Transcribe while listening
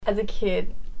As a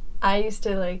kid, I used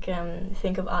to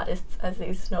think of artists as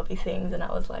these snobby things, and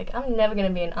I was like, I'm never going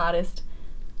to be an artist,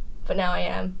 but now I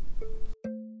am.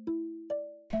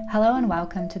 Hello and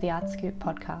welcome to the Art Scoop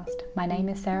podcast. My name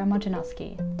is Sarah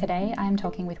Mojanowski. Today I am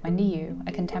talking with Wendy Yu,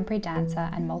 a contemporary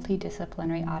dancer and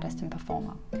multidisciplinary artist and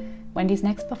performer. Wendy's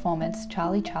next performance,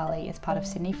 Charlie Charlie, is part of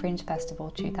Sydney Fringe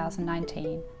Festival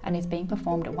 2019 and is being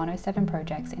performed at 107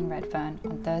 Projects in Redfern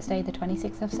on Thursday the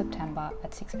 26th of September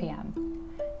at 6pm.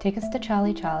 Tickets to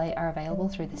Charlie Charlie are available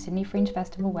through the Sydney Fringe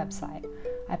Festival website.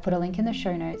 I put a link in the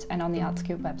show notes and on the Art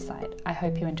Scoop website. I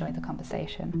hope you enjoy the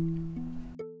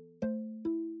conversation.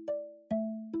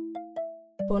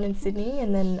 Born in Sydney,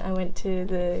 and then I went to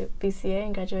the VCA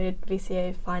and graduated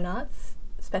VCA Fine Arts,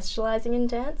 specialising in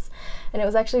dance. And it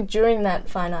was actually during that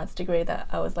fine arts degree that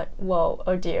I was like, whoa,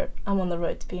 oh dear, I'm on the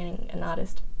road to being an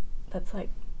artist. But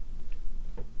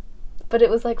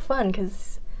it was fun,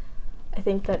 because I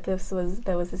think that there was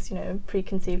this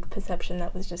preconceived perception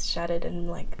that was just shattered, and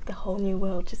the whole new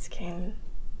world just came,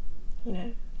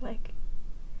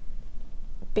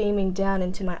 beaming down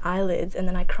into my eyelids, and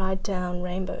then I cried down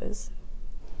rainbows.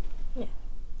 Yeah.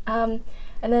 And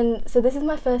then, so this is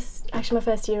my first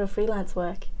year of freelance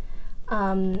work,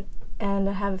 and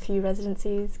I have a few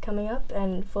residencies coming up,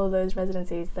 and for those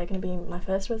residencies, they're going to be my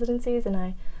first residencies, and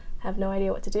I have no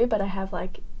idea what to do, but I have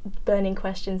burning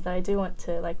questions that I do want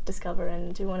to discover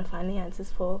and do want to find the answers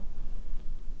for.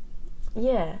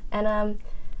 Yeah, and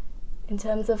in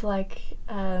terms of my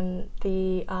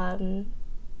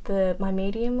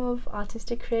medium of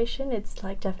artistic creation, it's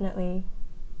definitely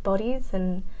bodies,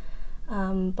 and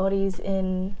bodies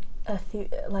in a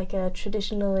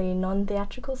traditionally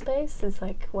non-theatrical space is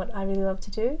what I really love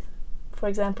to do. For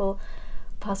example,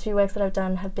 past few works that I've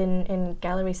done have been in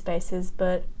gallery spaces,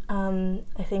 but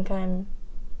I think I'm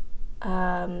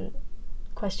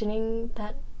questioning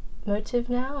that motive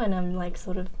now, and I'm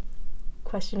sort of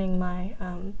questioning my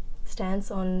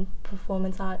stance on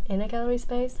performance art in a gallery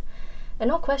space, and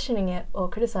not questioning it or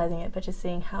criticizing it, but just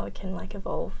seeing how it can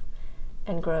evolve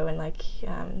and grow and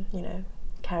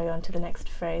carry on to the next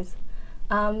phase.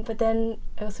 But then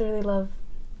I also really love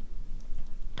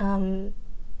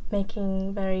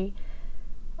making very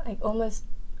almost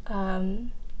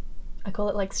I call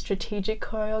it strategic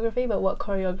choreography, but what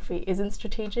choreography isn't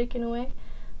strategic in a way,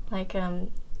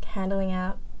 handling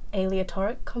out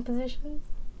aleatoric compositions.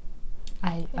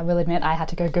 I will admit I had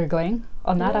to go Googling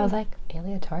on that. Yeah. I was like,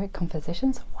 aleatoric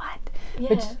compositions? What? Yeah.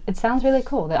 Which, it sounds really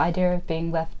cool, the idea of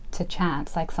being left to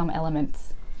chance, some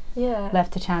elements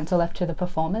left to chance or left to the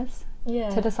performers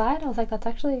to decide. I was like, that's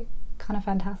actually kind of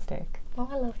fantastic. Oh,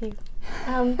 I love you.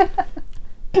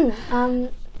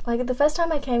 The first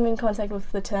time I came in contact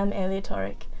with the term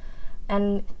aleatoric,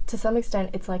 and to some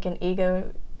extent it's an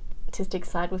egotistic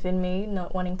side within me,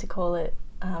 not wanting to call it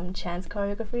chance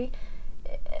choreography.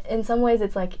 In some ways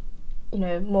it's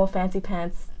more fancy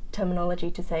pants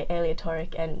terminology to say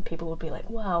aleatoric, and people would be like,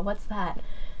 wow, what's that?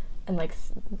 And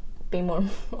be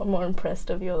more impressed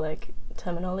of your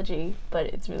terminology, but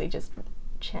it's really just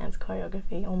chance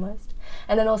choreography almost.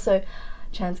 And then also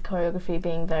chance choreography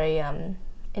being very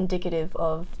indicative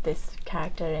of this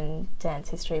character in dance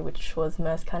history, which was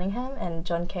Merce Cunningham and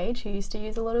John Cage, who used to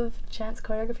use a lot of chance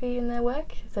choreography in their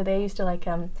work. So they used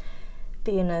to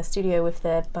be in a studio with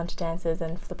their bunch of dancers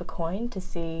and flip a coin to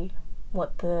see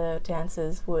what the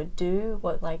dancers would do,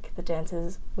 what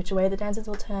which way the dancers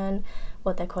will turn,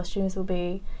 what their costumes will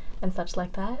be, and such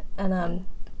like that. And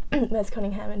Merce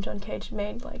Cunningham and John Cage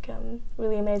made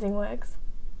really amazing works.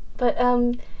 But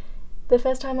the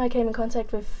first time I came in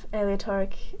contact with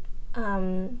aleatoric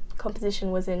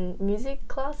composition was in music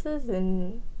classes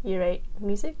in Year 8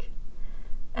 music,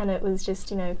 and it was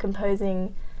just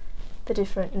composing the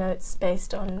different notes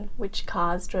based on which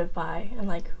cars drove by, and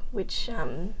which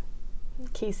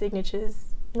key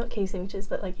signatures, not key signatures,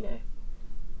 but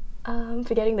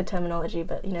forgetting the terminology,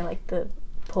 but the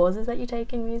pauses that you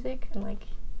take in music, and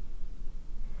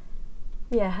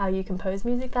how you compose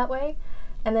music that way.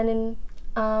 And then in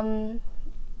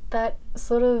that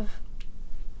sort of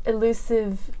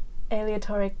elusive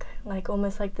aleatoric,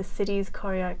 almost the city's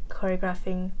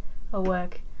choreographing a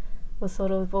work was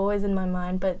sort of always in my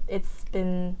mind, but it's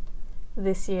been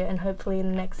this year and hopefully in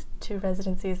the next 2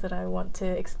 residencies that I want to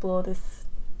explore this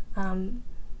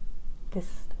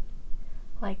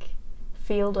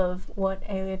field of what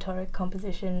aleatoric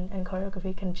composition and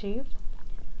choreography can achieve.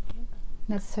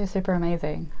 That's so super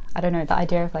amazing. I don't know, the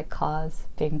idea of cars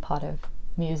being part of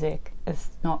music is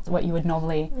not what you would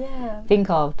normally think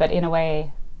of, but in a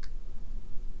way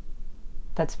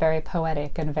that's very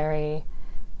poetic and very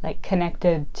like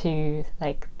connected to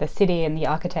like the city and the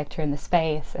architecture and the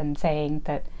space, and saying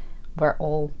that we're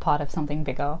all part of something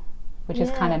bigger, which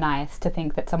is kind of nice to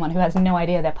think that someone who has no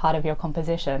idea they're part of your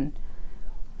composition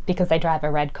because they drive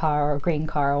a red car or a green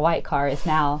car or a white car is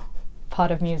now part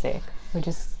of music, which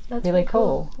is really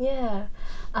cool. Yeah.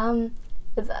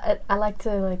 I like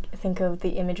to like think of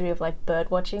the imagery of like bird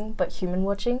watching but human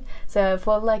watching. So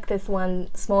for like this one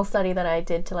small study that I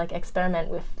did to like experiment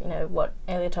with, you know, what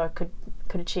aleatoric could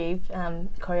achieve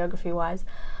choreography wise,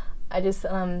 I just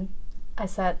I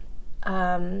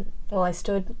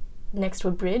stood next to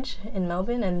a bridge in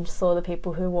Melbourne and saw the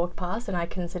people who walked past, and I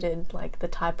considered like the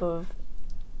type of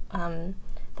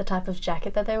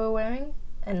jacket that they were wearing,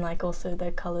 and like also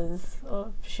the colours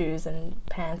of shoes and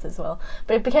pants as well.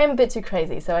 But it became a bit too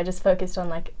crazy, so I just focused on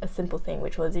like a simple thing,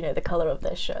 which was, you know, the colour of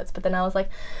their shirts. But then I was like,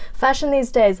 fashion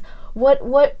these days,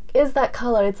 what is that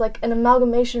colour? It's like an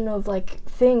amalgamation of like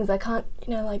things. I can't,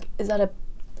 you know, like,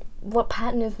 what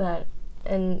pattern is that?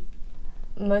 And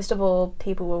most of all,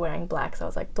 people were wearing black, so I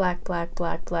was like, black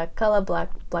colour, black colour,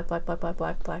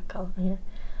 you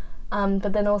know.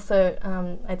 But then also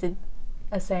I did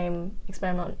a same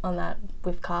experiment on that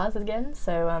with cars again,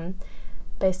 so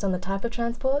based on the type of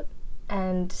transport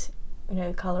and, you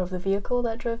know, the colour of the vehicle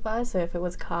that drove by. So if it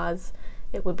was cars,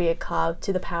 it would be a car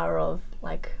to the power of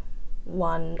like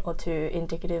 1 or 2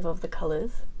 indicative of the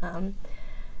colours, and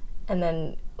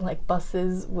then like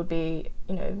buses would be,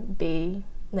 you know, B,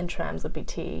 and then trams would be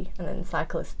T, and then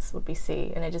cyclists would be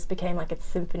C, and it just became like a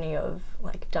symphony of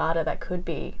like data that could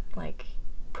be like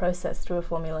processed through a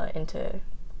formula into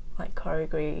like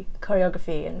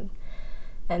choreography,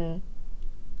 and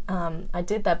I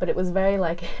did that, but it was very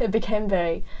like it became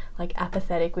very like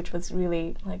apathetic, which was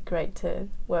really like great to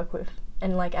work with,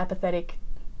 and like apathetic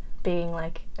being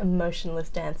like emotionless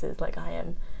dancers like I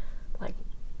am, like,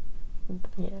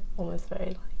 yeah, almost very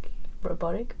like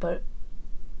robotic, but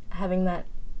having that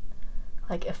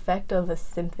like effect of a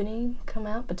symphony come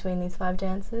out between these 5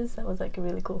 dancers, that was like a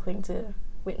really cool thing to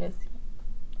witness.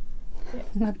 Yeah.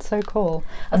 That's so cool.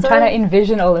 I'm trying to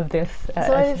envision all of this,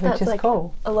 which is like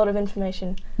cool. A lot of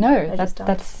information. No,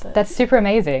 that's super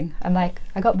amazing. I'm like,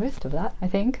 I got most of that, I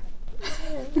think.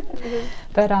 Yeah.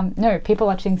 But no, people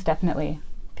watching is definitely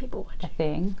people watching. a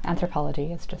thing.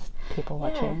 Anthropology is just people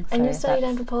watching. And you studied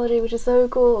anthropology, which is so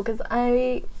cool, because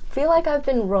I feel like I've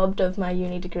been robbed of my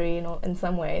uni degree in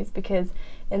some ways, because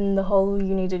in the whole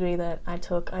uni degree that I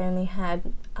took, I only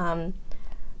had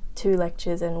 2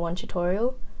 lectures and 1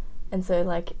 tutorial. And so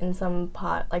like in some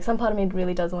part of me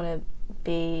really does want to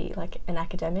be like an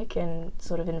academic and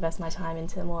sort of invest my time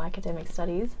into more academic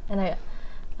studies, and I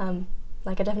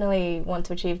definitely want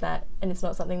to achieve that, and it's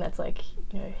not something that's like,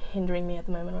 you know, hindering me at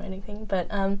the moment or anything. But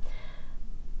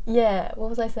yeah, what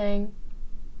was I saying?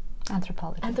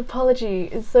 Anthropology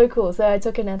is so cool. So I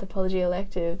took an anthropology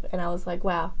elective, and I was like,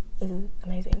 wow, this is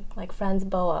amazing. Like Franz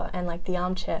Boas and like the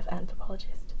armchair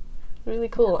anthropologist. Really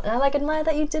cool. And I like admire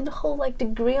that you did a whole like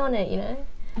degree on it, you know?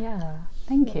 Yeah,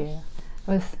 thank you. It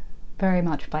was very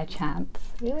much by chance.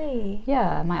 Really?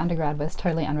 Yeah, my undergrad was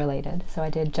totally unrelated. So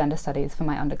I did gender studies for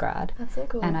my undergrad. That's so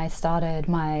cool. And I started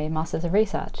my Masters of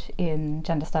Research in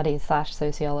gender studies /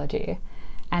 sociology.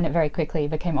 And it very quickly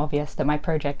became obvious that my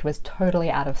project was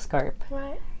totally out of scope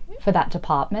for that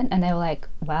department. And they were like,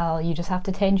 well, you just have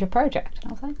to change your project.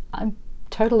 And I was like, I'm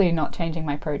totally not changing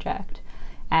my project.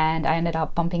 And I ended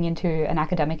up bumping into an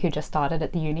academic who just started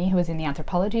at the uni who was in the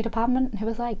anthropology department, who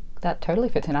was like, that totally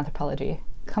fits in anthropology.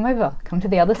 Come to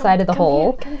the other side of the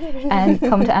hall and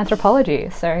come to anthropology.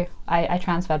 So I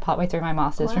transferred partway through my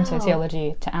master's from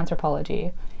sociology to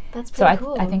anthropology. That's pretty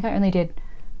cool. I think I only did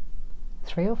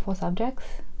 3 or 4 subjects,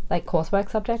 like coursework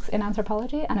subjects in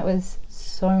anthropology, and it was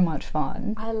so much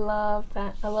fun. I love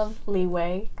that. I love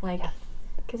leeway, like,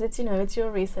 because it's, you know, it's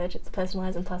your research, it's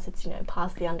personalised, and plus it's, you know,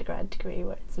 past the undergrad degree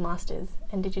where it's masters.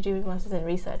 And did you do masters in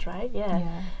research, right?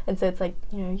 Yeah. And so it's like,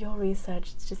 you know, your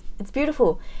research, it's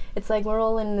beautiful. It's like we're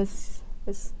all in this,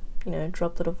 you know,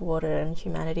 droplet of water, and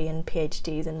humanity and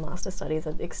PhDs and master studies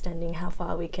are extending how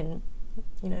far we can,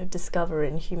 you know, discover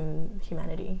in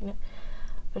humanity, you know.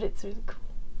 But it's really cool.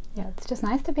 Yeah, it's just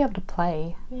nice to be able to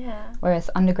play. Yeah. Whereas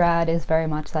undergrad is very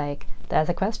much like, there's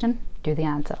a question, do the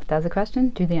answer. There's a question,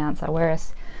 do the answer.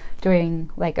 Whereas doing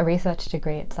like a research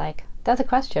degree, it's like, there's a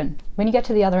question. When you get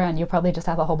to the other end, you'll probably just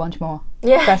have a whole bunch more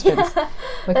questions.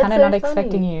 We're kind of not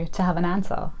expecting you to have an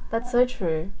answer. That's so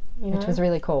true. You know? Which was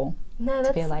really cool. No,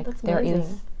 to be like, there amazing.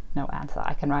 is no answer.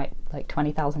 I can write like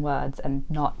 20,000 words and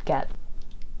not get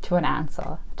to an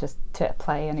answer, just to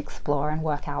play and explore and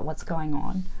work out what's going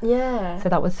on. Yeah. So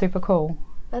that was super cool.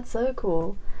 That's so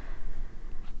cool.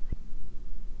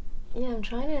 I'm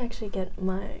trying to actually get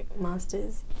my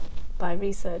master's by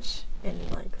research in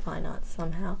like fine arts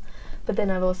somehow. But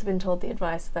then I've also been told the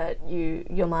advice that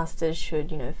your master's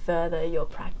should, further your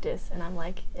practice. And I'm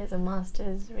like, is a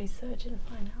master's research in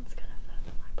fine arts going to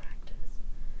further my practice?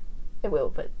 It will,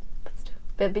 but still.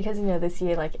 But because, this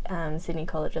year, like, Sydney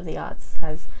College of the Arts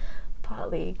has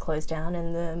partly closed down,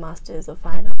 and the Masters of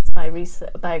Fine Arts by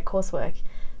coursework,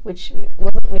 which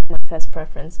wasn't really my first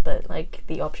preference, but, like,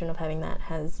 the option of having that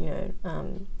has,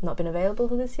 not been available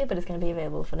for this year, but it's going to be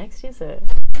available for next year, so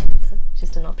it's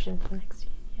just an option for next year.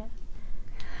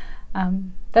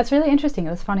 That's really interesting. It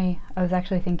was funny. I was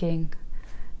actually thinking,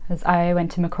 as I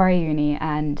went to Macquarie Uni,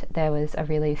 and there was a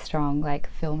really strong like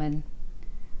film and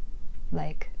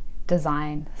like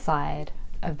design side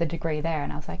of the degree there,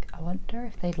 and I was like, I wonder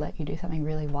if they'd let you do something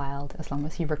really wild as long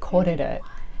as you recorded it,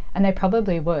 and they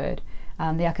probably would.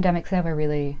 The academics there were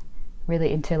really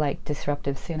into like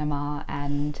disruptive cinema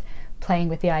and playing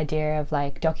with the idea of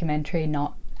like documentary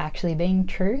not actually being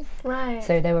truth. Right.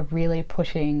 So they were really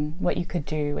pushing what you could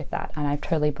do with that, and I've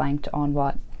totally blanked on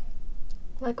what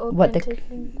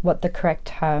the correct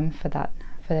term for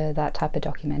that type of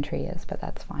documentary is, but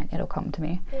that's fine. It'll come to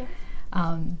me. Yeah.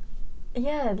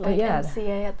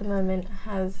 MCA at the moment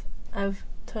I've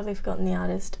totally forgotten the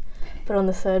artist, but on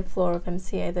the third floor of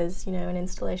MCA there's an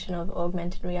installation of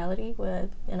augmented reality where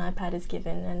an iPad is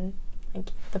given and like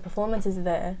the performance is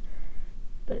there,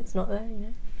 but it's not there.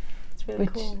 Really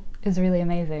which cool. is really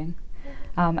amazing.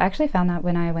 I actually found that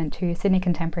when I went to Sydney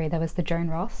Contemporary, there was the Joan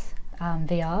Ross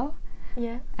VR.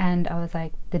 Yeah. And I was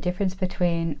like, the difference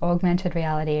between augmented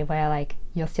reality, where like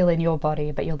you're still in your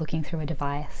body but you're looking through a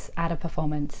device at a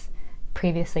performance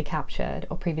previously captured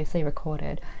or previously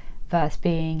recorded, versus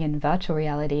being in virtual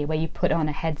reality where you put on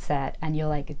a headset and you're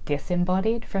like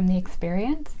disembodied from the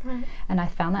experience. Right. And I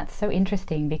found that so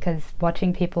interesting, because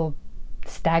watching people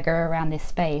stagger around this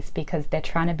space because they're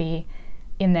trying to be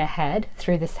in their head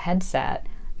through this headset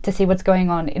to see what's going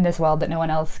on in this world that no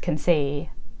one else can see,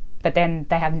 but then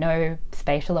they have no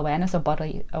spatial awareness or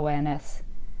bodily awareness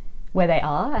where they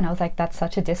are, and I was like, that's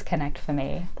such a disconnect for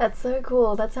me. That's so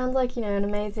cool. That sounds like an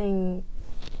amazing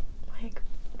like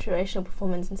durational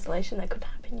performance installation that could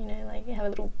happen. Like you have a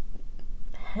little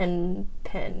pen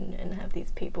and have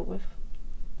these people with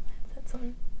headsets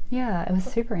on. Yeah, it was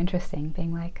super interesting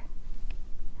being like,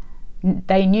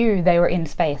 they knew they were in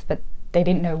space, but they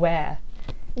didn't know where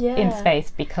in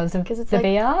space because of the like,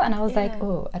 VR, and I was like,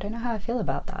 oh, I don't know how I feel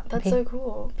about that. That's so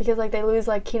cool, because like they lose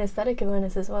like kinesthetic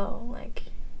awareness as well, like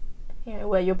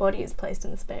where your body is placed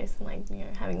in the space, and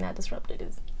like having that disrupted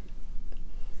is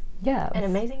an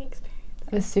amazing experience.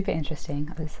 It was super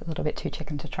interesting. I was a little bit too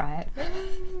chicken to try it.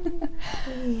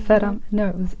 But no,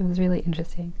 it was really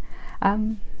interesting.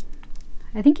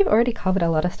 I think you've already covered a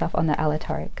lot of stuff on the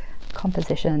aleatoric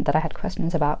composition that I had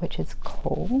questions about, which is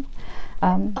cool.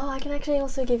 I can actually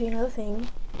also give you another thing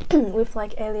with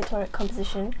like aleatoric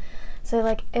composition. So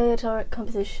like aleatoric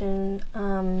composition,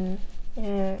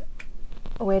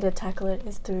 a way to tackle it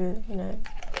is through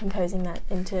composing that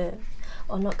into,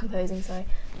 or not composing, sorry,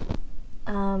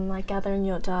 like gathering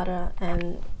your data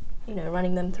and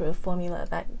running them through a formula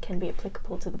that can be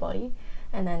applicable to the body,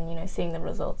 and then seeing the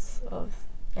results of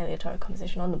aleatoric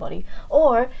composition on the body.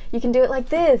 Or you can do it like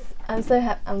this.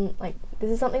 I'm like, this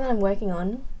is something that I'm working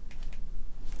on.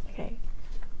 Okay.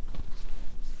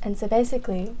 And so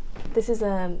basically this is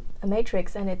a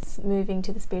matrix, and it's moving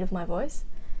to the speed of my voice.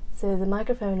 So the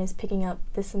microphone is picking up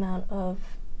this amount of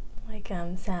like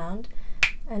sound,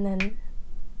 and then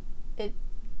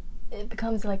it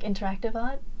becomes like interactive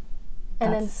art.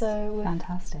 And That's then so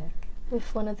fantastic.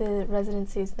 With one of the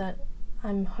residencies that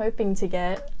I'm hoping to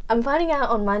get, I'm finding out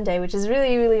on Monday, which is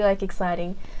really, really like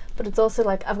exciting, but it's also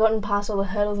like I've gotten past all the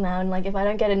hurdles now, and like if I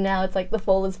don't get it now, it's like the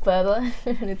fall is further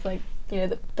and it's like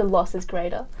the loss is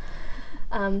greater.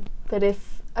 But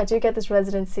if I do get this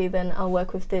residency, then I'll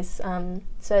work with this.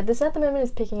 So this at the moment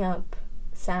is picking up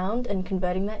sound and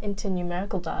converting that into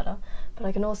numerical data, but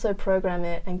I can also program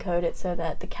it and code it so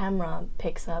that the camera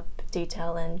picks up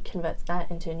detail and converts that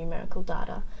into numerical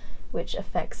data, which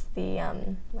affects the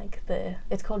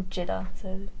it's called jitter,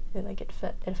 so like it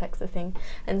affects the thing.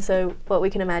 And so what we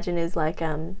can imagine is like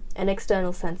an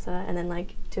external sensor, and then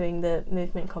like doing the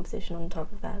movement composition on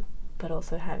top of that, but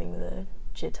also having the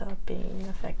jitter being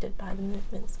affected by the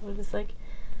movement. So it's like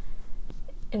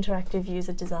interactive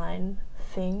user design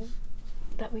thing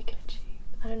that we can achieve.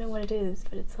 I don't know what it is,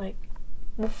 but it's like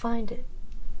we'll find it,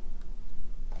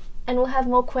 and we'll have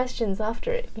more questions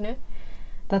after it.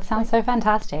 That sounds so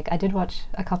fantastic. I did watch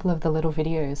a couple of the little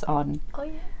videos on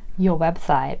your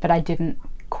website, but I didn't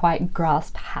quite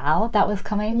grasp how that was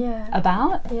coming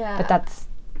about. Yeah. But that's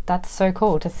that's so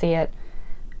cool to see it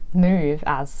move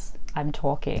as I'm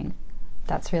talking.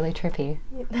 That's really trippy.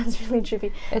 Yeah, that's really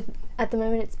trippy. At the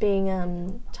moment it's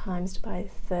being times by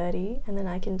 30, and then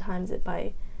I can times it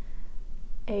by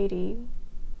 80,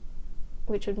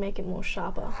 which would make it more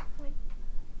sharper.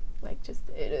 Like just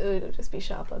it'll just be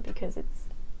sharper because it's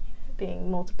being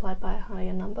multiplied by a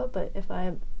higher number. But if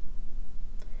I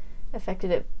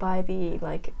affected it by the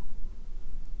like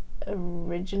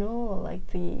original, or like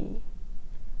the,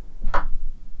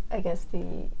 I guess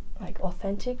the like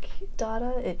authentic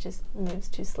data, it just moves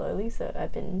too slowly, so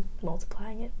I've been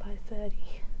multiplying it by 30.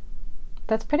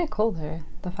 That's pretty cool though,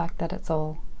 the fact that it's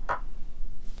all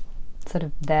sort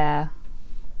of there,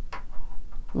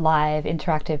 live,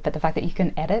 interactive, but the fact that you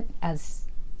can edit as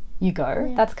you go,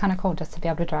 Yeah. that's kind of cool, just to be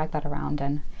able to drag that around.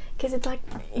 And because it's like,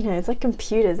 you know, it's like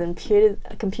computers, and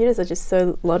computers are just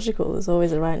so logical. There's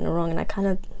always a right and a wrong, and I kind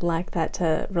of like that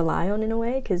to rely on in a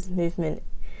way, because movement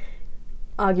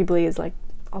arguably is like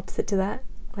opposite to that.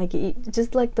 Like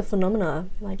just like the phenomena,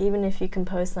 like even if you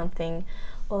compose something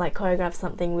or like choreograph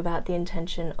something without the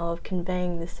intention of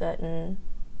conveying this certain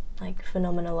like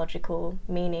phenomenological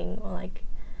meaning or like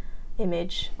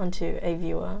image onto a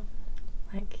viewer,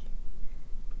 like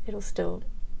it'll still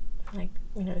like,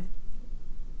 you know,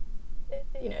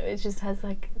 it just has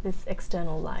like this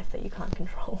external life that you can't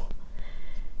control.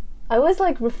 I always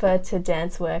like refer to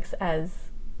dance works as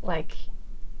like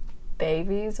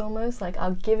babies almost. Like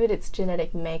I'll give it its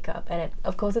genetic makeup, and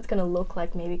of course it's going to look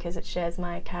like me because it shares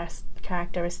my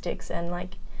characteristics, and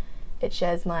like it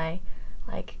shares my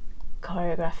like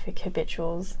choreographic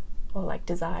habituals or like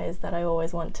desires that I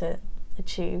always want to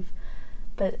achieve.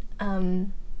 But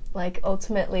like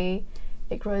ultimately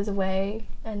it grows away,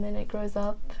 and then it grows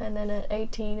up, and then at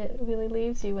 18 it really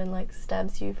leaves you and like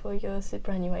stabs you for your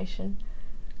superannuation,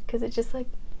 because it just like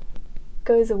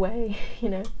goes away, you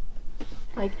know.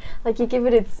 Like you give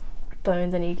it its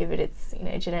bones and you give it its, you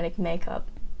know, genetic makeup,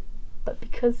 but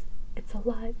because it's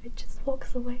alive, it just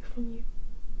walks away from you.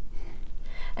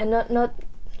 And not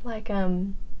like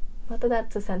not that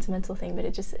that's a sentimental thing, but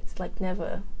it's like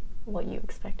never what you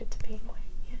expect it to be in a way.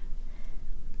 Yeah.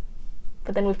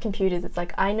 But then with computers, it's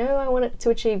like, I know I want it to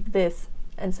achieve this,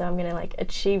 and so I'm gonna like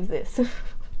achieve this.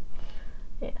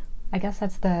 Yeah. I guess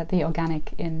that's the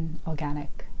organic in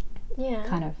organic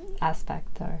kind of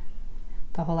aspect though.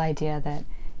 The whole idea that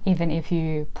even if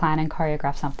you plan and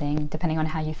choreograph something, depending on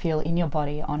how you feel in your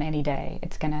body on any day,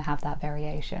 it's going to have that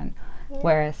variation. Yeah.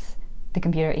 Whereas the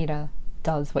computer either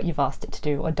does what you've asked it to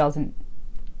do or doesn't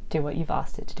do what you've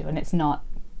asked it to do. And it's not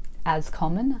as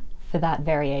common for that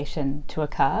variation to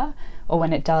occur. Or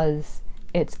when it does,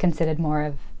 it's considered more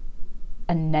of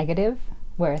a negative,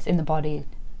 whereas in the body,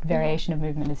 variation of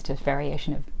movement is just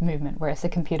variation of movement. Whereas the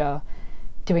computer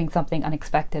doing something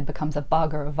unexpected becomes a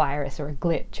bug or a virus or a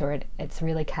glitch, or it's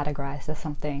really categorized as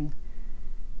something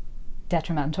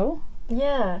detrimental.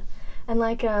 Yeah. And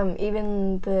like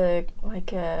even the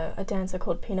like a dancer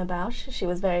called Pina Bausch, she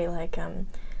was very like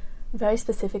very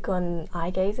specific on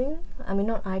eye gazing. I mean,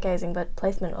 not eye gazing, but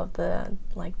placement of the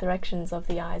like directions of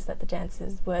the eyes that the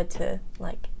dancers were to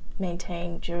like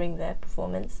maintain during their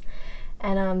performance.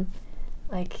 And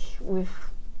like with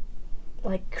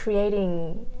like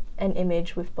creating an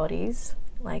image with bodies,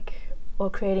 like, or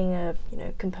creating a, you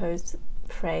know, composed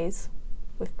phrase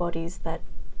with bodies that,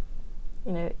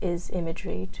 you know, is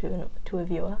imagery to a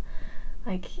viewer.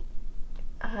 Like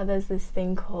there's this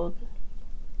thing called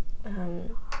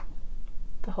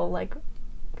the whole like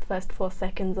first 4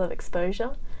 seconds of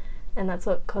exposure, and that's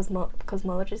what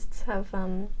cosmologists have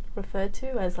referred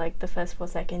to as like the first 4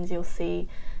 seconds you'll see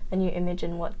a new image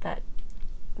and what that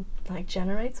like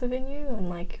generates within you and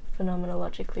like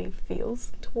phenomenologically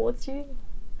feels towards you.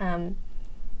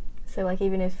 So like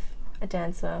even if a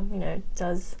dancer, you know,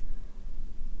 does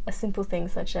a simple thing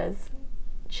such as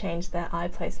change their eye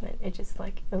placement, it just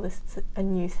like elicits a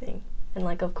new thing. And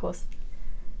like of course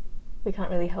we can't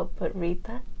really help but read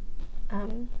that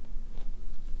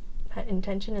that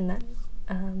intention and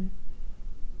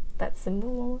that symbol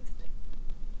almost.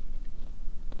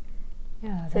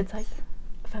 Yeah. So it's like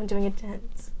if I'm doing a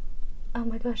dance, oh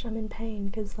my gosh, I'm in pain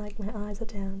because like my eyes are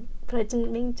down, but I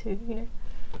didn't mean to, you know.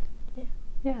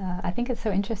 Yeah, I think it's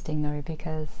so interesting though,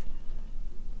 because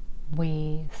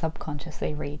we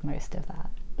subconsciously read most of that.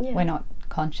 Yeah. We're not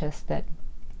conscious that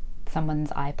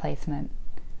someone's eye placement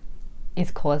is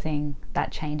causing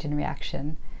that change in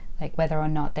reaction, like whether or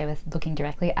not they were looking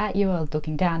directly at you or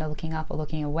looking down or looking up or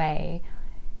looking away,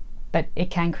 but it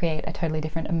can create a totally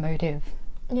different emotive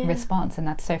response, and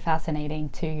that's so fascinating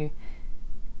to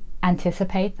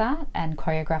anticipate that and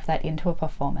choreograph that into a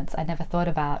performance. I never thought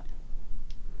about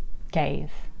gaze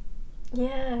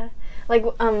Yeah, like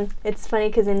it's funny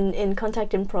because in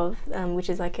contact improv, which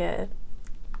is like a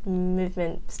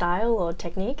movement style or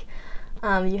technique,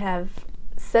 you have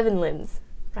 7 limbs,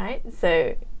 right?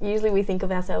 So usually we think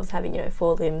of ourselves having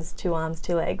 4 limbs, 2 arms,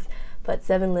 2 legs, but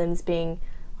 7 limbs being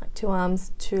like 2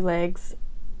 arms, 2 legs,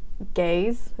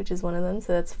 gaze, which is one of them,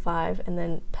 so that's 5, and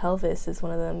then pelvis is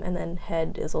one of them, and then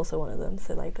head is also one of them.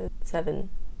 So like the 7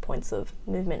 points of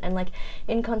movement. And like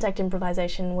in contact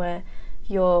improvisation, where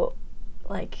your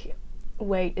like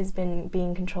weight is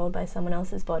being controlled by someone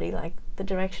else's body, like the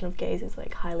direction of gaze is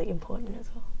like highly important as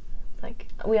well. Like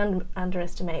we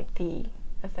underestimate the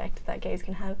effect that gaze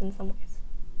can have in some ways.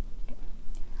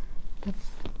 That's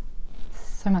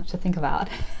so much to think about.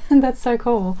 And that's so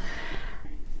cool.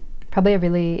 Probably a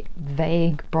really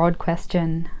vague, broad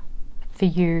question for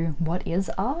you. What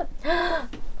is art?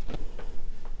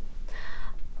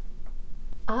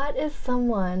 Art is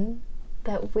someone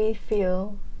that we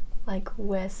feel like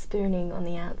we're spooning on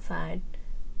the outside,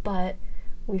 but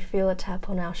we feel a tap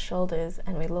on our shoulders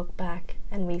and we look back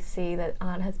and we see that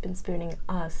art has been spooning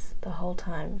us the whole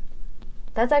time.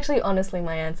 That's actually honestly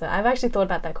my answer. I've actually thought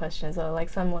about that question as well. Like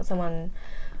someone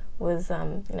was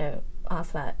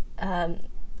asked that, and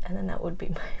then that would be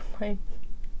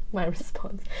my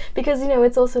response. Because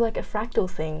it's also like a fractal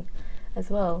thing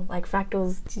as well. Like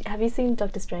fractals. Have you seen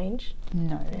Doctor Strange?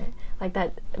 No. Yeah. Like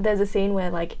that. There's a scene where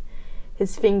like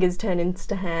his fingers turn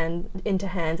into hands,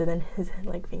 and then his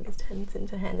like fingers turn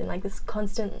into hands, and like this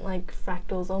constant like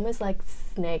fractals, almost like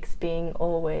snakes being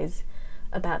always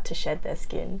about to shed their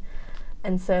skin.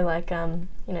 And so like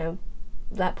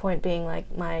that point being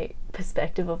like my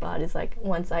perspective of art is like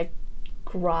once I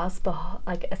grasp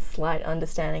like a slight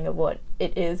understanding of what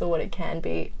it is or what it can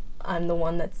be, I'm the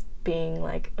one that's being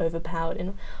like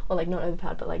overpowered or like not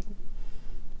overpowered, but like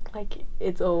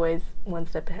it's always one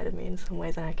step ahead of me in some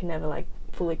ways, and I can never like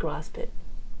fully grasp it.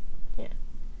 Yeah,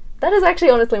 that is actually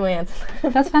honestly my answer.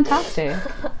 That's fantastic.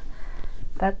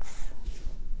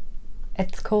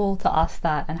 It's cool to ask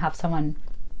that and have someone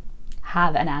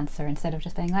have an answer instead of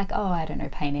just being like, oh, I don't know,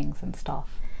 paintings and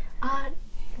stuff. Art,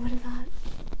 what is art?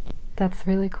 That's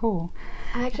really cool.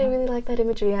 I actually really like that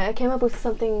imagery. I came up with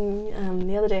something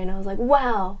the other day and I was like,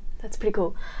 wow, that's pretty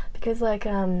cool. Because like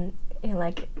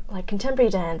like contemporary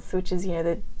dance, which is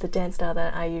the dance style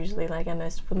that I usually like am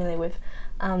most familiar with,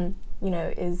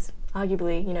 is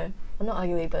arguably well, not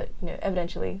arguably, but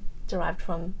evidentially derived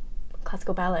from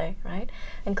classical ballet, right?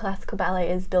 And classical ballet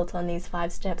is built on these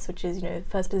 5 steps, which is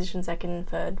first position, second,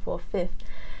 third, fourth, fifth.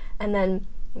 And then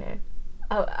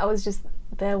I was just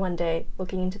there one day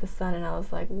looking into the sun and I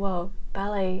was like, whoa,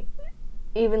 ballet,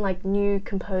 even like new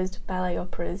composed ballet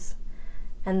operas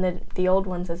and the old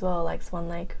ones as well, like Swan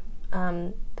Lake,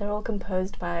 they're all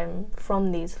composed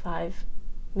from these 5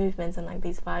 movements and like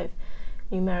these 5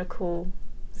 numerical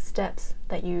steps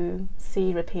that you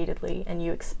see repeatedly and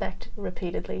you expect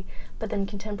repeatedly. But then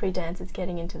contemporary dance is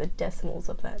getting into the decimals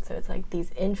of that, so it's like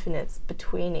these infinites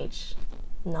between each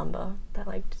number that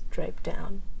like just drape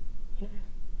down, like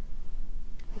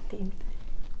the infinite.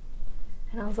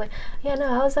 And I was like, yeah, no,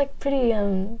 I was like pretty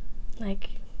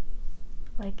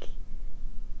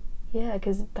yeah,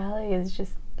 because ballet is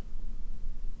just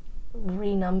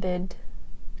renumbered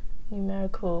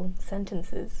numerical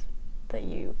sentences that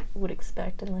you would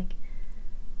expect, and like,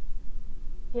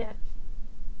 yeah.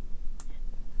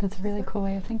 That's a really cool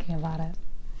way of thinking about it.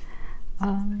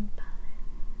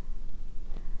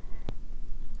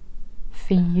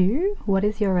 For you, what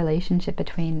is your relationship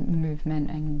between movement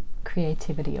and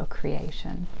creativity or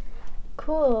creation?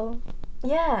 Cool.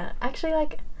 Yeah, actually,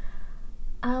 like,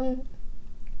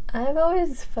 I've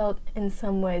always felt in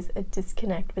some ways a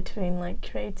disconnect between like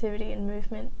creativity and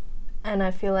movement, and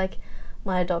I feel like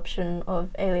my adoption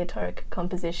of aleatoric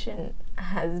composition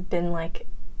has been like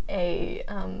a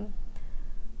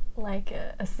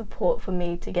support for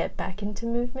me to get back into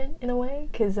movement in a way,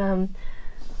 because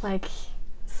like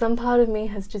some part of me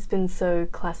has just been so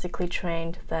classically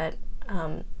trained that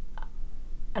I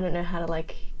don't know how to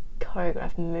like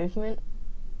choreograph movement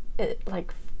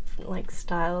like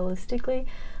stylistically.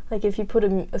 Like if you put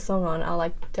a song on, I'll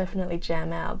like definitely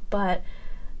jam out, but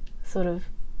sort of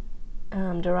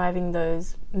deriving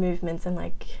those movements and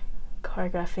like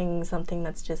choreographing something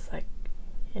that's just like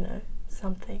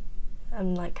something,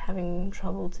 I'm like having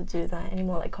trouble to do that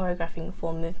anymore, like choreographing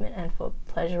for movement and for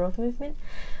pleasure of movement.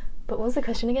 But what was the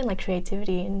question again? Like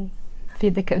creativity and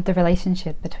the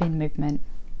relationship between movement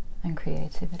and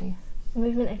creativity.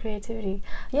 Movement and creativity,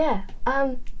 yeah.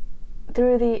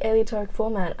 Through the aleatoric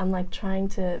format, I'm like trying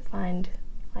to find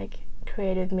like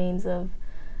creative means of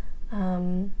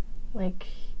like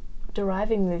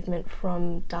deriving movement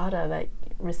from data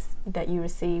that you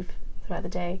receive throughout the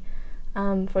day.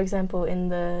 For example, in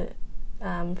the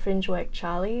fringe work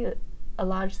Charlie, a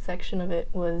large section of it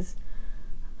was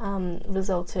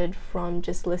resulted from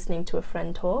just listening to a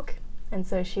friend talk. And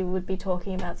so she would be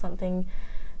talking about something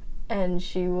and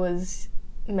she was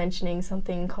mentioning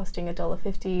something costing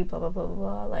 $1.50, blah, blah, blah,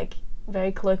 blah, like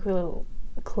very colloquial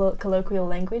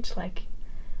language, like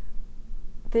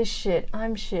this shit,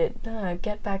 I'm shit,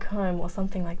 get back home, or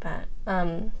something like that.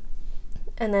 And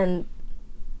then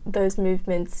those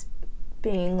movements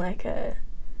being like a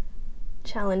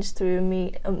challenge through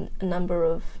a number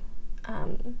of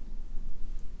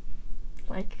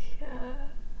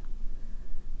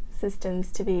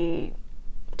systems to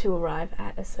arrive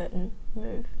at a certain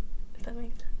move, if that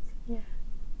makes sense. Yeah.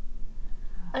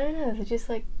 I don't know, it's just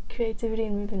like creativity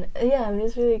and movement. Yeah, I'm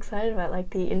just really excited about like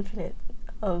the infinite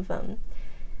of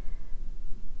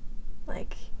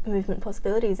like movement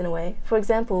possibilities in a way. For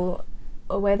example,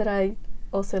 a way that I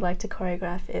also like to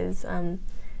choreograph is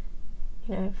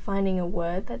finding a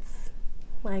word that's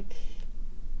like,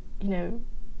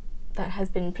 that has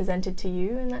been presented to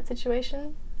you in that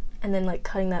situation, and then like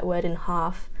cutting that word in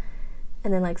half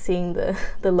and then like seeing the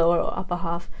lower or upper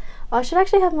half. Oh, I should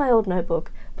actually have my old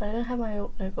notebook, but I don't have my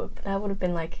old notebook. That would have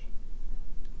been like,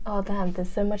 oh damn, there's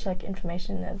so much like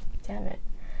information there, damn it.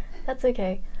 That's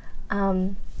okay.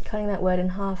 Cutting that word in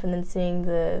half and then seeing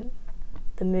the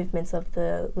movements of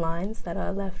the lines that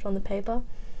are left on the paper,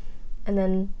 and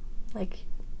then like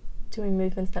doing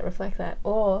movements that reflect that.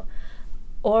 Or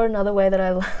another way that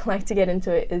I like to get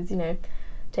into it is,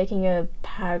 taking a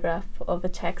paragraph of a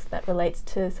text that relates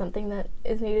to something that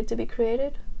is needed to be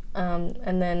created,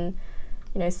 and then,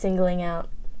 singling out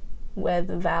where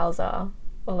the vowels are,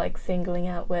 or like singling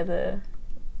out where the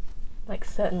like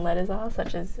certain letters are,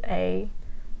 such as A,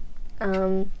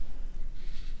 and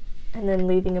then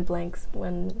leaving a blanks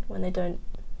when they don't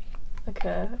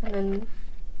occur, and then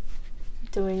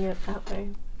doing it that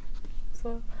way as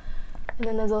well. And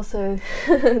then there's also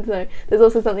there's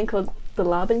also something called the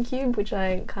Laban cube, which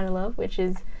I kind of love, which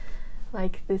is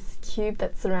like this cube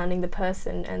that's surrounding the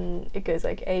person, and it goes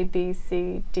like A, B,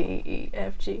 C, D, E,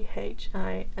 F, G, H,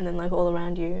 I, and then like all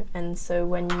around you. And so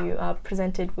when you are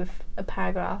presented with a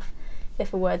paragraph,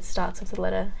 if a word starts with the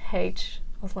letter H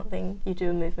or something, you do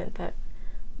a movement that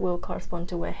will correspond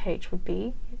to where H would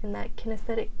be in that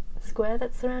kinesthetic square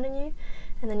that's surrounding you,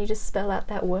 and then you just spell out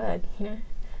that word, Yeah.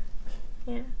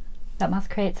 That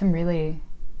must create some really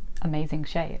amazing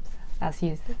shapes, as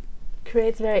you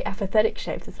creates very apathetic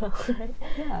shapes as well, right?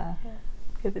 Yeah.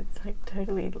 Because it's like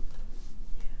totally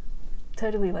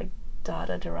like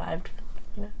data derived,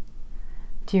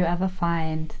 Do you ever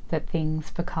find that things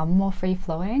become more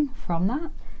free-flowing from that?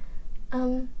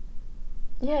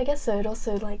 Yeah, I guess so. It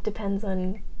also like depends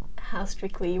on how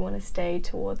strictly you want to stay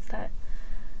towards that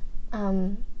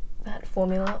that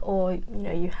formula, or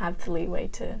you have the leeway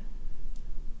to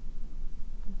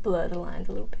blur the lines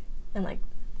a little bit and like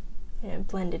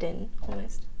blend it in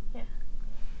almost. Yeah,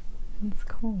 that's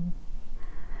cool.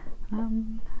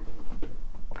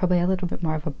 Probably a little bit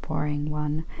more of a boring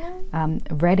one.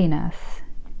 Readiness.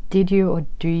 Did you or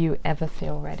do you ever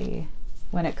feel ready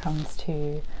when it comes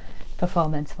to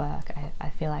performance work? I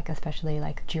feel like especially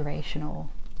like durational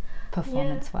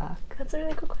performance work. That's a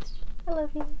really good question. I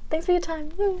love you. Thanks for your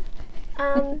time.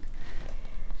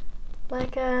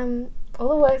 All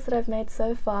the works that I've made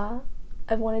so far,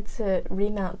 I've wanted to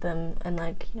remount them and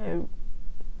like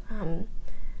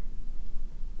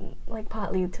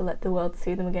partly to let the world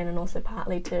see them again, and also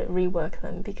partly to rework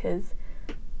them, because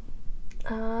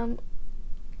I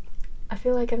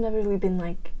feel like I've never really been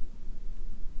like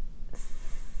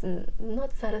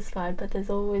not satisfied, but there's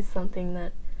always something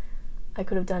that I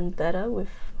could have done better with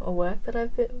a work that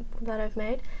I've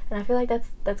made, and I feel like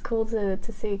that's cool to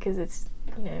see, because it's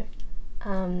I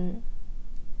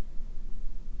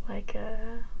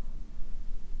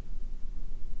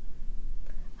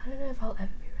don't know if I'll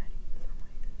ever be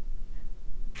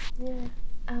ready in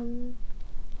some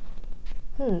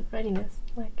ways. Readiness,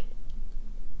 like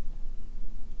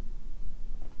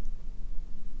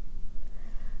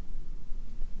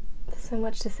there's so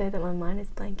much to say that my mind is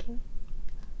blanking.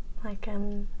 I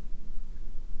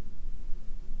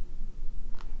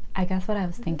guess what I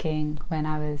was thinking when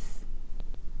I was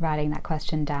writing that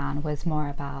question down was more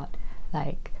about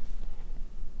like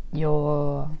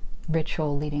your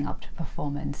ritual leading up to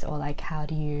performance, or like how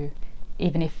do you,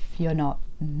 even if you're not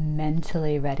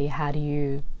mentally ready, how do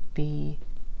you be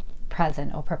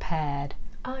present or prepared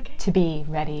to be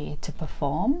ready to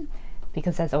perform?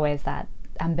 Because there's always that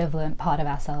ambivalent part of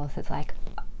ourselves that's like,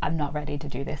 I'm not ready to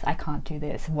do this, I can't do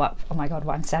this, what, oh my god,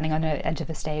 I'm standing on the edge of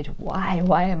a stage, why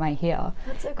am I here?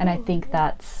 That's so cool. And I think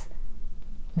that's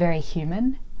very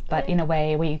human, but in a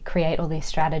way we create all these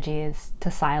strategies to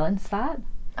silence that.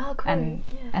 Oh, cool.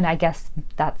 And I guess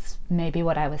that's maybe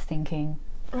what I was thinking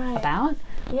about.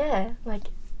 Yeah, like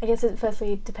I guess it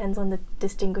firstly depends on the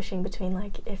distinguishing between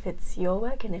like if it's your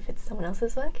work and if it's someone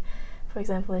else's work. For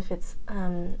example, if it's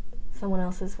someone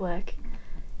else's work,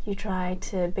 you try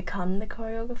to become the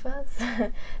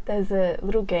choreographers. There's a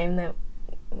little game that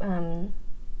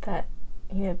that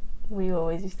we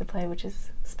always used to play, which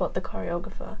is spot the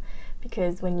choreographer,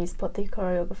 because when you spot the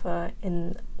choreographer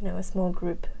in a small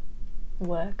group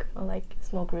work or like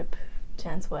small group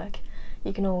dance work,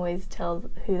 you can always tell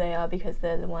who they are because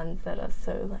they're the ones that are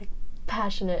so like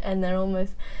passionate and they're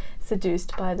almost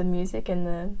seduced by the music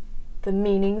and the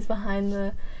meanings behind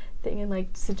the thing, and like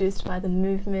seduced by the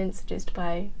movement, seduced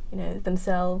by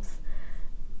themselves,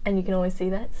 and you can always see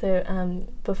that. So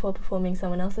before performing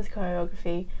someone else's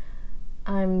choreography,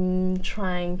 I'm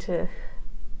trying to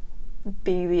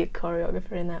be the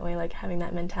choreographer in that way, like having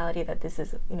that mentality that this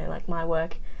is like my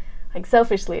work, like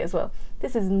selfishly as well.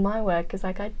 This is my work because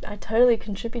like I totally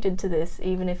contributed to this,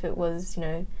 even if it was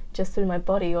just through my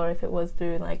body or if it was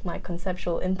through like my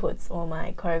conceptual inputs or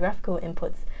my choreographical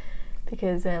inputs.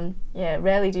 Because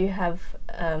rarely do you have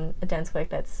a dance work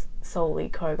that's solely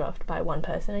choreographed by one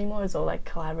person anymore. It's all like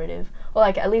collaborative, or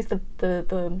like at least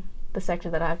the sector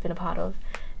that I've been a part of,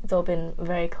 it's all been a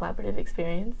very collaborative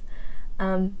experience.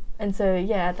 And so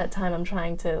at that time I'm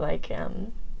trying to like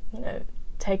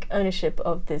take ownership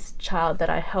of this child that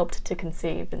I helped to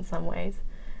conceive in some ways.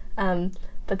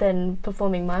 But then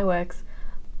performing my works,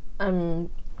 I'm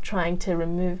trying to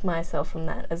remove myself from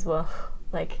that as well.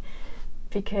 Like,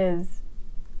 because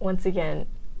once again,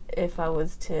 if I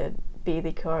was to be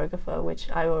the choreographer, which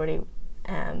I already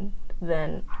am,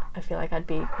 then I feel like I'd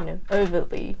be,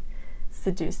 overly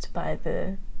seduced by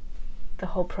the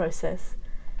whole process,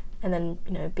 and then,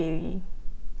 be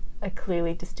a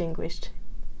clearly distinguished,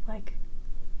 like,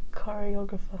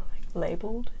 choreographer, like,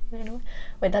 labelled,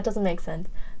 Wait, that doesn't make sense,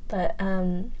 but,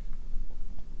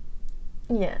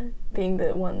 being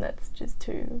the one that's just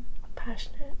too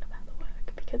passionate about the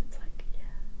work, because it's like,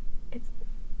 it's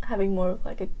having more of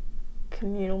like a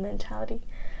communal mentality,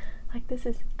 like this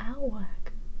is our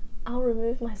work, I'll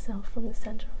remove myself from the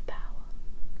centre of power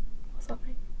or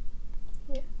something.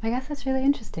 I guess that's really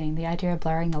interesting, the idea of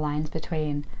blurring the lines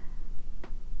between,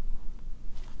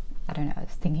 I don't know,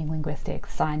 thinking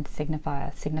linguistics, signed,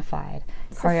 signifier, signified,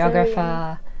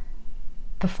 choreographer,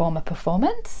 performer,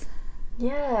 performance.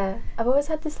 Yeah, I've always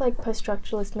had this like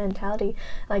post-structuralist mentality,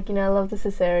 like I love the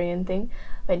Caesarean thing.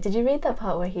 Wait, did you read that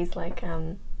part where he's like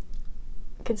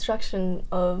construction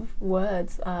of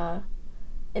words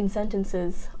in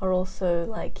sentences are also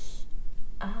like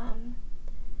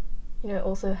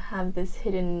also have this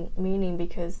hidden meaning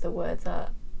because the words are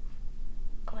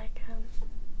like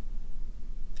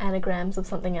anagrams of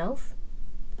something else?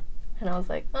 And I was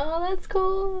like, oh, that's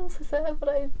cool, so sad, but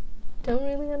I don't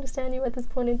really understand you at this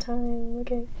point in time.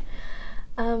 Okay.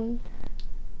 I've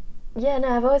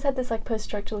always had this like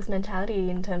post-structuralist mentality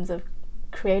in terms of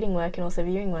creating work and also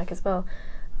viewing work as well.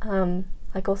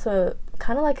 Like also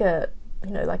kind of like a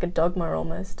like a dogma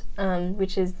almost,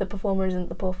 which is the performer isn't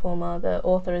the performer, the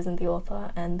author isn't the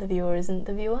author, and the viewer isn't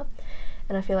the viewer.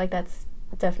 And I feel like that's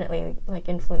definitely like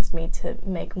influenced me to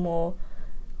make more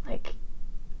like,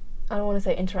 I don't want to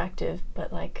say interactive,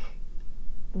 but like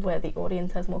where the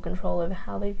audience has more control over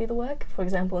how they view the work. For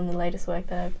example, in the latest work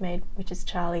that I've made, which is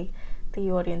Charlie,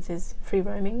 the audience is free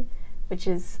roaming, which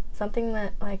is something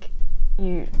that like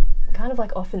you kind of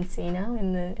like often see now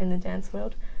in the dance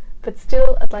world, but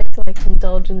still I'd like to like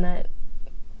indulge in that,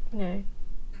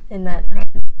 in that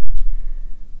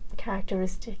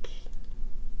characteristic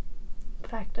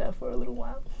factor for a little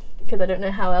while, because I don't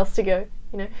know how else to go,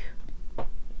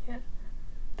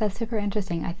 That's super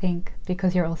interesting, I think,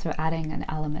 because you're also adding an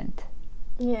element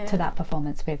to that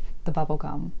performance with the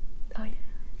bubblegum. Oh, yeah.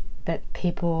 That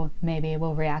people maybe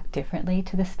will react differently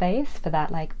to the space for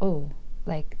that, like, oh,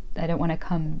 like, I don't want to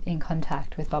come in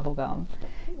contact with bubblegum.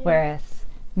 Yeah. Whereas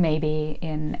maybe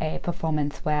in a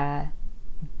performance where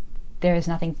there is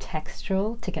nothing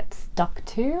textual to get stuck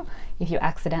to, if you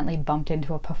accidentally bumped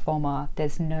into a performer,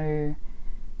 there's no,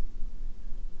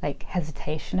 like,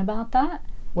 hesitation about that.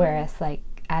 Whereas, like,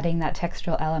 adding that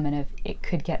textual element of it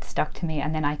could get stuck to me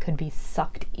and then I could be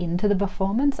sucked into the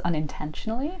performance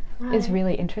unintentionally is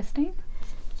really interesting.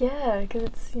 Yeah, because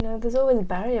it's, there's always a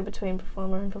barrier between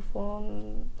performer and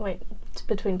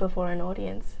between performer and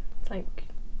audience. It's like,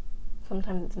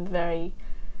 sometimes it's very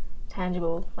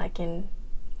tangible, like in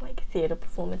like theatre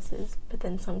performances, but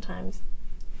then sometimes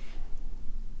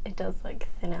it does like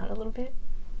thin out a little bit,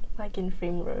 like in free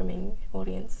roaming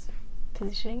audience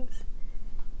positionings.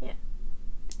 Yeah.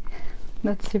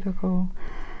 That's super cool.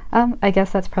 I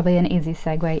guess that's probably an easy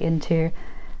segue into,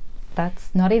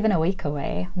 that's not even a week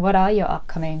away. What are your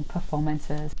upcoming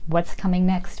performances? What's coming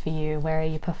next for you? Where are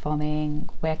you performing?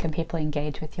 Where can people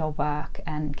engage with your work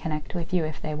and connect with you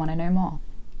if they want to know more?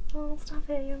 Oh, stop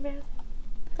it, you're embarrassing.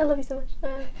 I love you so much.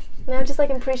 Now just like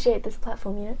appreciate this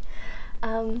platform, you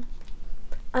know.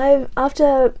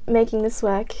 After making this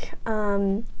work,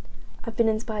 I've been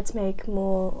inspired to make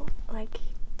more like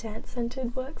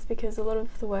dance-centered works, because a lot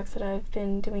of the works that I've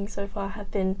been doing so far have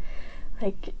been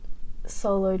like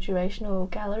solo durational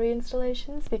gallery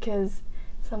installations, because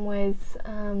sometimes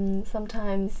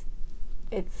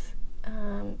it's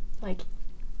like,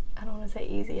 I don't want to say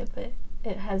easier, but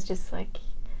it has just like,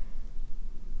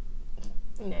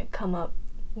 you know, come up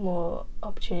more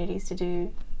opportunities to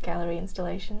do gallery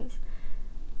installations.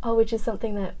 Which is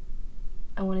something that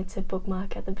I wanted to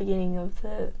bookmark at the beginning of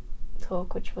the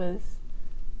talk, which was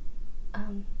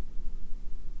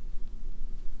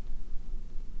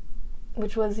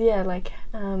with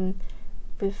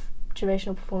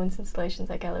durational performance installations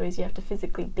at galleries, you have to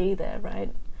physically be there,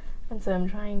 right? And so I'm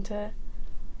trying to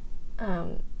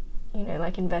you know,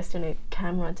 like invest in a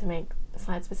camera to make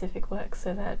site-specific work,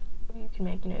 so that you can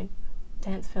make, you know,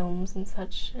 dance films and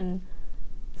such, and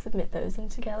submit those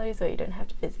into galleries where you don't have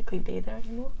to physically be there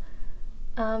anymore.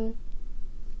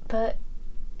 But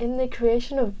in the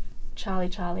creation of Charlie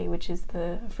Charlie, which is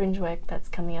the fringe work that's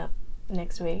coming up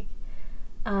next week,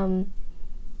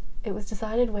 it was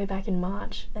decided way back in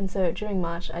March, and so during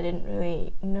March I didn't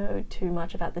really know too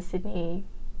much about the Sydney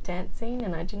dance scene,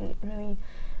 and I didn't really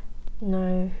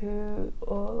know who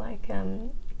or like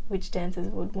which dancers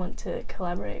would want to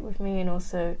collaborate with me, and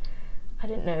also I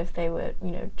didn't know if they were,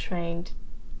 you know, trained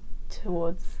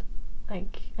towards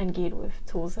like and geared with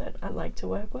tools that I'd like to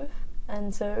work with.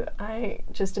 And so I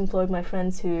just employed my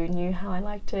friends who knew how I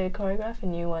liked to choreograph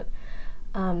and knew what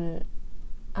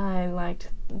I liked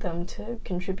them to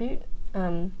contribute,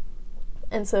 and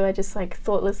so I just like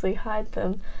thoughtlessly hired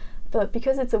them. But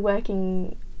because it's a work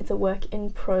in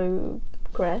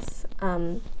progress,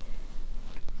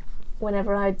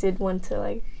 whenever I did want to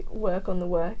like work on the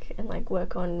work and like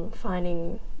work on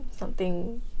finding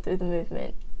something through the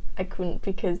movement, I couldn't,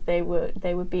 because they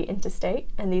would be interstate,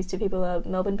 and these two people are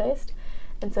Melbourne based,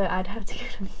 and so I'd have to go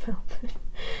to Melbourne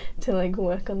to like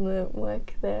work on the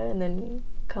work there and then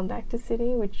come back to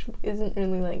Sydney, which isn't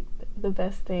really like the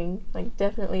best thing, like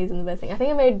definitely isn't the best thing. I think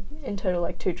I made in total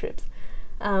like 2 trips,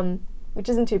 which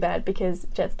isn't too bad because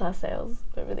Jetstar sales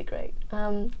were really great.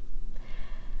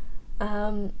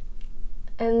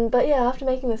 But yeah, after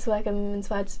making this work, I'm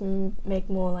inspired to make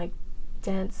more like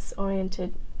dance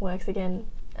oriented works again.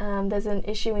 There's an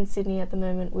issue in Sydney at the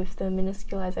moment with the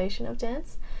minusculisation of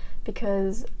dance,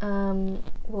 because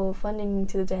funding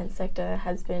to the dance sector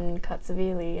has been cut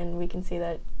severely, and we can see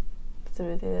that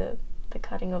through the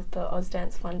cutting of the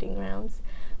AusDance funding rounds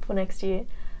for next year,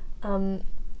 and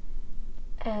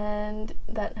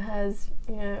that has,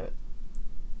 you know,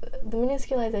 the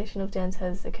minusculisation of dance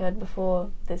has occurred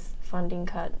before this funding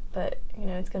cut, but you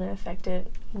know, it's going to affect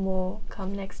it more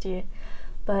come next year.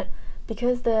 But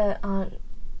because there aren't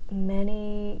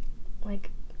many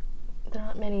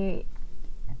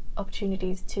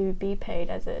opportunities to be paid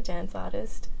as a dance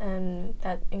artist, and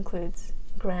that includes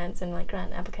grants and like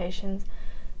grant applications,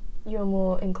 you're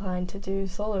more inclined to do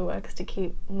solo works to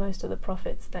keep most of the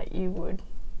profits that you would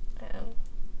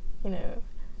you know,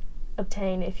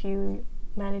 obtain if you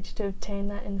managed to obtain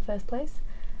that in the first place.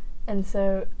 And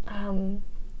so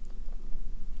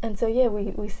yeah,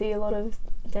 we see a lot of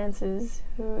dancers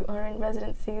who are in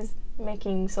residencies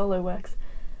making solo works,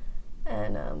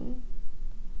 and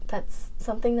that's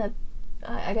something that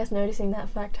I guess noticing that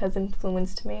fact has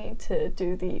influenced me to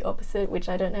do the opposite, which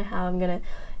I don't know how I'm gonna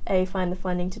A, find the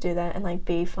funding to do that, and like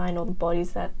B, find all the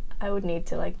bodies that I would need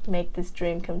to like make this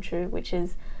dream come true, which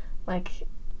is like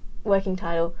working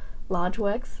title large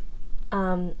works,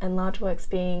 and large works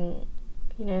being,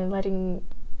 you know, letting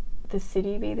the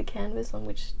city be the canvas on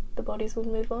which the bodies will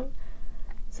move on.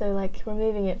 So like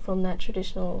removing it from that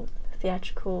traditional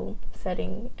theatrical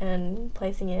setting and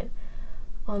placing it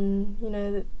on, you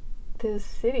know, the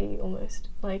city almost.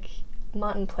 Like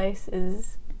Martin Place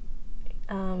is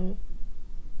a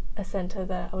centre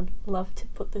that I would love to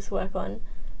put this work on,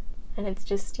 and it's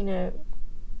just, you know,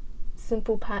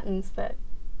 simple patterns that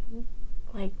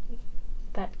like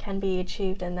that can be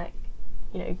achieved and that,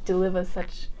 you know, deliver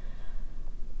such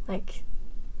like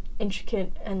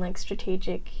intricate and like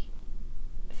strategic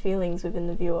feelings within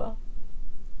the viewer.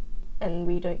 And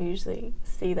we don't usually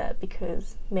see that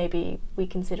because maybe we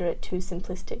consider it too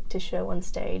simplistic to show on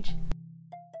stage.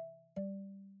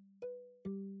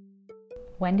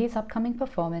 Wendy's upcoming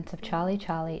performance of Charlie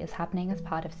Charlie is happening as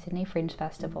part of Sydney Fringe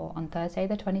Festival on Thursday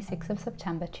the 26th of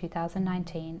September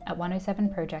 2019 at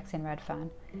 107 Projects in Redfern.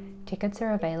 Tickets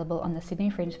are available on the Sydney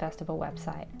Fringe Festival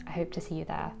website. I hope to see you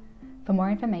there. For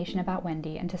more information about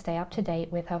Wendy and to stay up to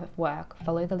date with her work,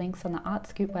 follow the links on the Art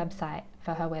Scoop website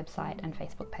for her website and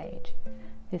Facebook page.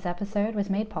 This episode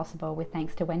was made possible with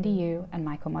thanks to Wendy Yu and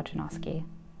Michael Mojanowski.